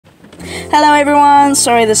Hello everyone,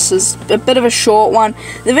 sorry this is a bit of a short one.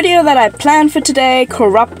 The video that I planned for today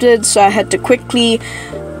corrupted, so I had to quickly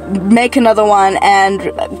make another one, and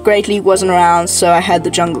Greatly wasn't around, so I had the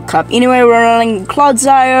Jungle Cup. Anyway, we're running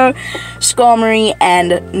Clodsire, Skarmory,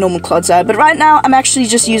 and normal Clodsire, but right now I'm actually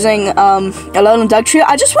just using Alolan Dugtrio.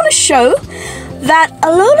 I just want to show that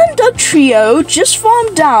Alolan Dugtrio just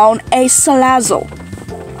farmed down a Salazzle.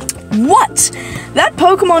 What? That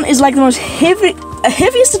Pokemon is like the most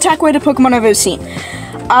heaviest attack weighted Pokemon I've ever seen.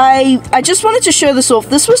 I just wanted to show this off.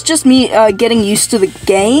 This was just me getting used to the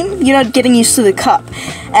game, getting used to the cup.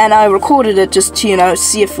 And I recorded it just to,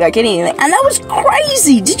 see if I get anything. And that was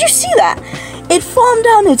crazy! Did you see that? It farmed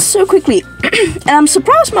down it so quickly. And I'm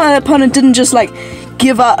surprised my opponent didn't just,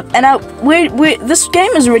 give up. And this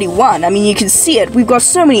game is already won. I mean, you can see it. We've got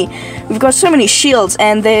so many shields,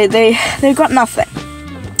 and they've got nothing.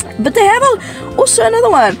 But they have also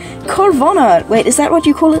another one, Corvona. Wait, is that what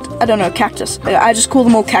you call it? I don't know, Cactus. I just call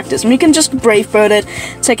them all Cactus. And you can just Brave Bird it,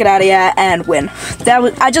 take it out of here, and win.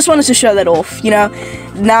 I just wanted to show that off,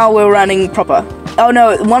 Now we're running proper. Oh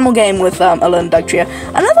no, one more game with Alolan Dugtrio.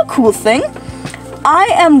 Another cool thing, I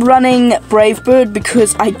am running Brave Bird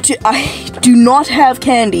because I do not have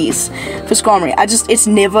candies for Skarmory. It's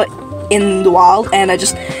never in the wild, and I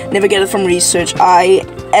just never get it from research. I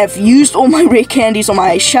have used all my rare candies on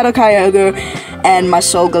my Shadow Kyogre and my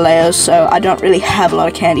Solgaleo, so I don't really have a lot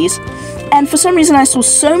of candies. And for some reason I saw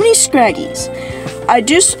so many Scraggies.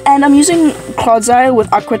 And I'm using Clodsire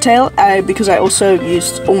with Aqua Tail because I also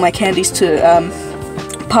used all my candies to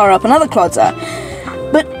power up another Clodsire.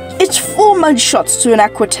 But it's 4 mud shots to an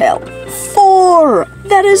Aqua Tail. 4!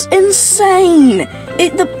 That is insane!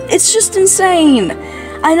 It's just insane!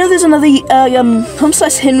 I know there's another,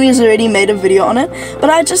 Homeslice Henry has already made a video on it, but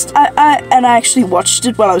I actually watched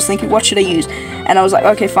it while I was thinking, what should I use? And I was like,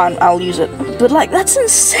 okay, fine, I'll use it. But, that's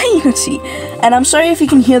insanity. And I'm sorry if you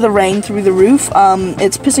can hear the rain through the roof,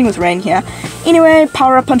 it's pissing with rain here. Anyway,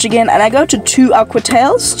 Power Up Punch again, and I go to 2 Aqua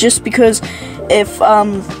Tails, just because if,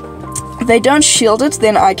 they don't shield it,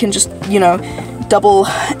 then I can just, double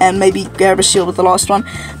and maybe grab a shield with the last one,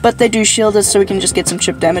 but they do shield it, so we can just get some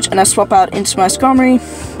chip damage. And I swap out into my Skarmory.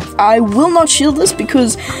 I will not shield this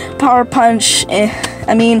because Power Punch,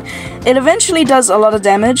 I mean, it eventually does a lot of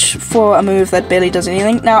damage for a move that barely does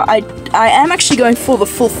anything. Now, I am actually going for the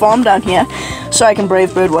full farm down here, so I can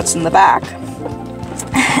Brave Bird what's in the back.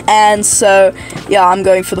 And so, yeah, I'm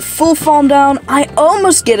going for the full farm down. I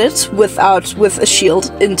almost get it with a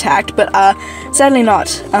shield intact, but sadly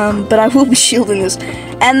not. But I will be shielding this.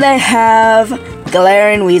 And they have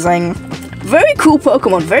Galarian Weezing. Very cool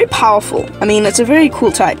Pokemon, very powerful. I mean, it's a very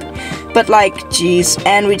cool type. But geez,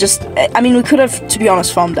 and we could have, to be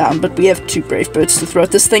honest, farmed down, but we have 2 Brave Birds to throw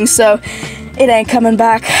at this thing, so it ain't coming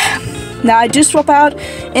back. Now, I do swap out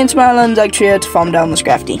into my Alolan Dugtrio to farm down the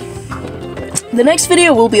Scrafty. The next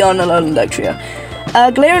video will be on Alolan Dugtrio.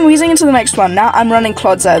 Galarian Weezing into the next one. Now I'm running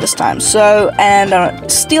Clodsire this time. And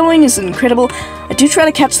Steel Wing is incredible. I do try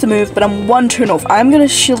to catch the move, but I'm 1 turn off. I'm going to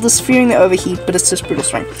shield this, fearing the overheat, but it's just Brutal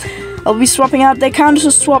Swing. I'll be swapping out. They counter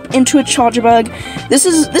swap into a Charger Bug. This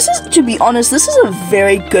is, to be honest, this is a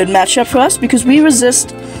very good matchup for us because we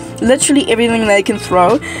resist literally everything they can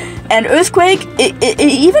throw. And Earthquake, it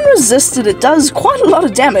even resisted. It does quite a lot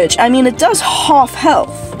of damage. I mean, it does half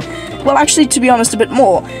health. Well, actually, to be honest, a bit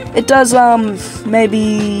more. It does,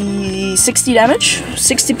 maybe 60 damage,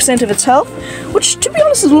 60% of its health, which, to be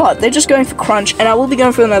honest, is a lot. They're just going for Crunch, and I will be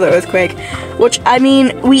going for another Earthquake, which, I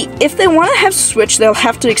mean, if they want to have Switch, they'll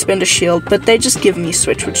have to expend a shield, but they just give me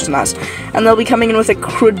Switch, which is nice. And they'll be coming in with a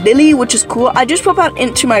Crodilli, which is cool. I just swap out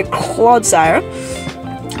into my Clodsire,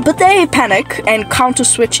 but they panic and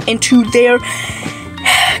counter-switch into their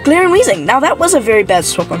Galarian Weezing. Now that was a very bad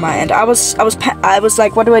swap on my end. I was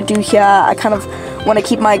like, what do I do here? I kind of want to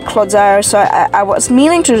keep my Clodsire, so I was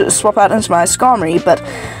meaning to swap out into my Skarmory, but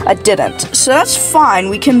I didn't. So that's fine.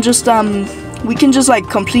 We can just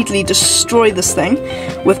completely destroy this thing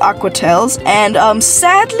with Aqua Tails. And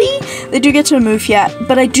sadly, they do get to a move here,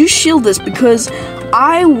 but I do shield this because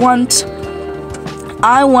I want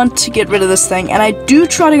to get rid of this thing, and I do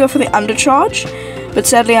try to go for the undercharge. But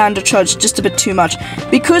sadly I undercharged just a bit too much.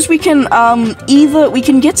 Because we can we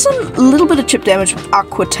can get some little bit of chip damage with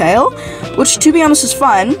Aqua Tail, which to be honest is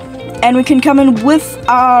fine. And we can come in with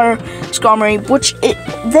our Skarmory, which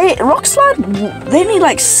Rock Slide, they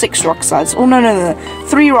need 6 Rock Slides. Oh no,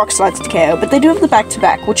 3 Rock Slides to KO, but they do have the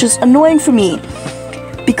back-to-back, which is annoying for me.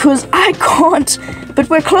 Because I can't, but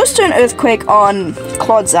we're close to an Earthquake on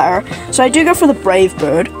Clodsire, so I do go for the Brave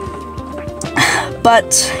Bird.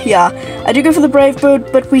 But, yeah, I do go for the Brave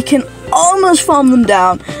Bird, but we can almost farm them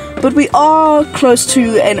down but we are close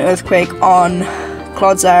to an earthquake on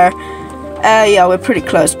Clodsire. Yeah, we're pretty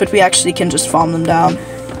close, but we actually can just farm them down.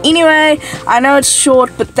 Anyway, I know it's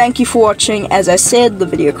short, but thank you for watching. As I said, the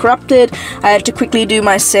video corrupted. I had to quickly do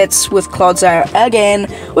my sets with Clodsire again,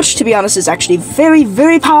 which, to be honest, is actually very,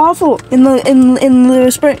 very powerful in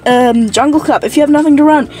the Jungle Cup. If you have nothing to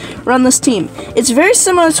run this team. It's very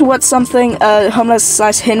similar to what something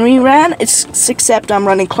Homeless/Henry ran. Except I'm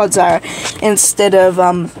running Clodsire instead of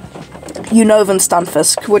Unova and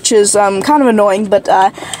Stunfisk, which is kind of annoying, but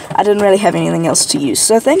I didn't really have anything else to use.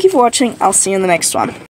 So thank you for watching. I'll see you in the next one.